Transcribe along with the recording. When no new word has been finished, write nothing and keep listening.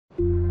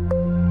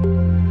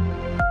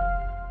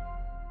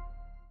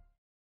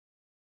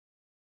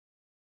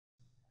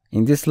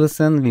In this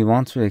lesson, we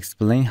want to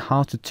explain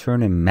how to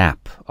turn a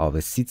map of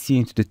a city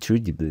into the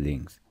 3D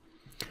buildings.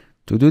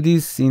 To do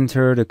this,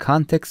 enter the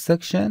context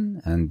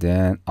section and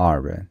then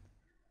R.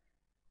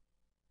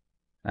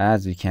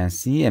 As you can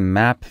see, a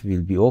map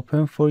will be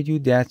open for you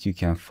that you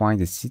can find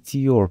the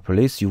city or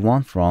place you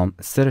want from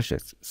search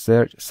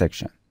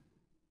section.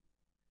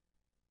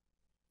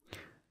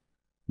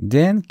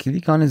 Then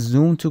click on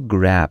Zoom to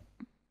grab.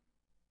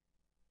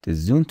 The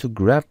Zoom to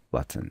grab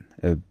button.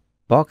 A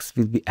box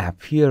will be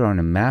appear on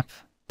a map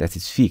that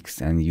is fixed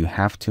and you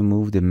have to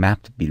move the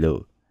map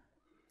below.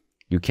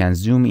 You can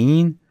zoom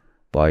in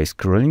by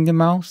scrolling the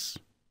mouse.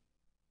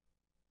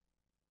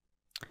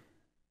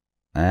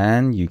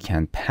 And you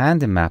can pan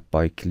the map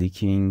by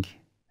clicking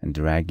and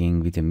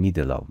dragging with the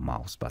middle of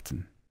mouse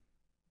button.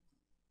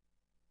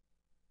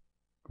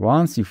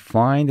 Once you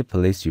find the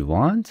place you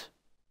want,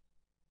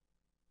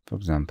 for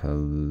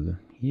example,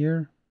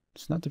 here,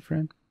 it's not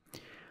different.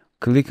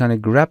 Click on a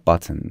grab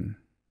button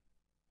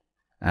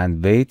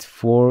and wait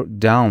for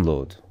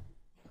download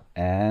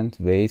and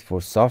wait for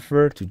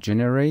software to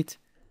generate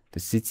the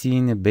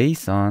city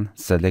based on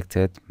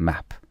selected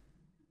map.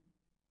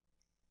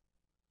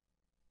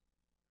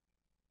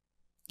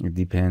 It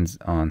depends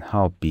on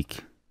how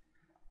big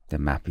the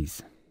map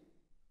is.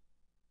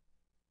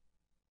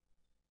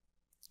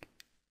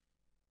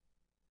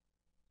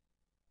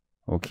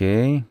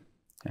 Okay,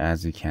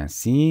 as you can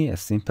see, a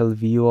simple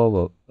view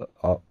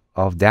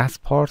of that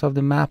part of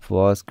the map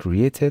was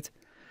created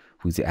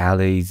with the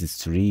alleys,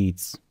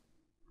 streets,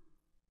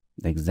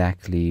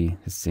 exactly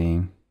the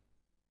same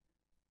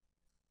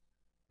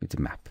with the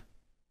map.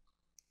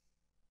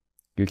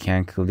 You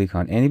can click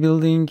on any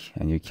building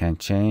and you can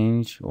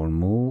change or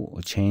move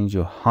or change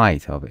your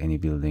height of any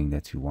building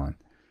that you want.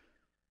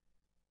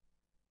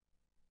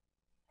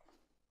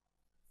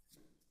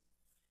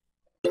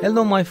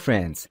 Hello my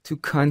friends, to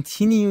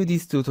continue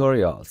these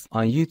tutorials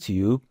on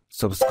YouTube,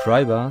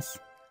 subscribe us,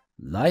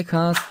 like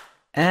us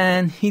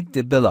and hit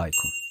the bell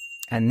icon.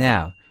 And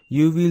now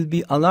you will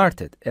be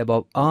alerted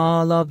about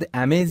all of the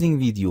amazing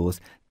videos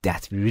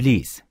that we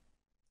release.